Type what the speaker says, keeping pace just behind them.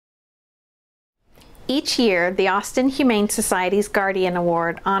Each year, the Austin Humane Society's Guardian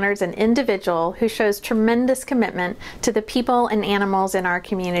Award honors an individual who shows tremendous commitment to the people and animals in our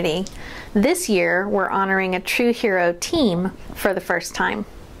community. This year, we're honoring a true hero team for the first time.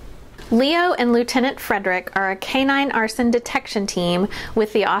 Leo and Lieutenant Frederick are a canine arson detection team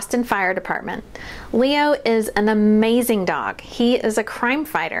with the Austin Fire Department. Leo is an amazing dog. He is a crime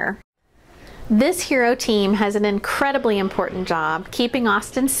fighter. This hero team has an incredibly important job keeping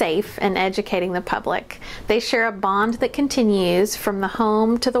Austin safe and educating the public. They share a bond that continues from the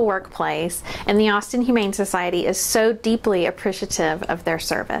home to the workplace, and the Austin Humane Society is so deeply appreciative of their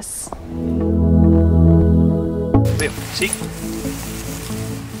service.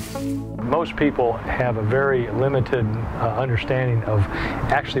 Most people have a very limited understanding of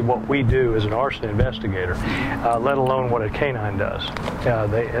actually what we do as an arson investigator, let alone what a canine does.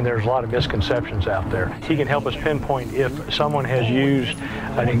 And there's a lot of misconceptions out there. He can help us pinpoint if someone has used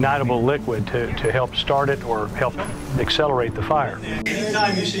an ignitable liquid to help start it or help accelerate the fire.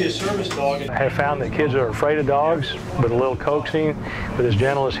 Anytime you see a service dog, I have found that kids are afraid of dogs, but a little coaxing, but as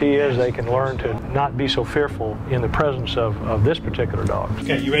gentle as he is, they can learn to not be so fearful in the presence of this particular dog.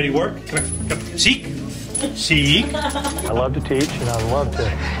 Okay, you ready to work? Come. Seek. Seek. I love to teach, and I love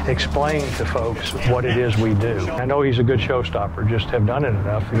to explain to folks what it is we do. I know he's a good showstopper, just have done it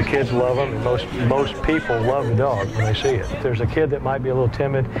enough. The kids love him, and most people love the dog when they see it. If there's a kid that might be a little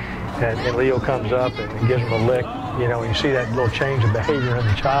timid, and Leo comes up and gives him a lick, you know, you see that little change of behavior in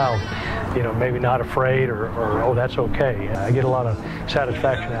the child, you know, maybe not afraid or oh, that's okay. I get a lot of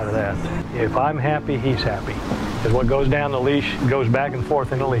satisfaction out of that. If I'm happy, he's happy. Because what goes down the leash goes back and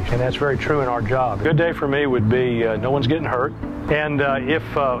forth in the leash, and that's very true in our job. A good day for me would be no one's getting hurt, and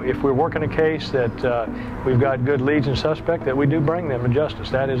if we're working a case that we've got good leads and suspect, that we do bring them to justice.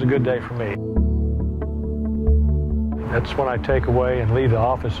 That is a good day for me. That's when I take away and leave the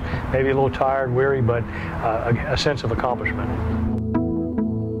office, maybe a little tired, weary, but a sense of accomplishment.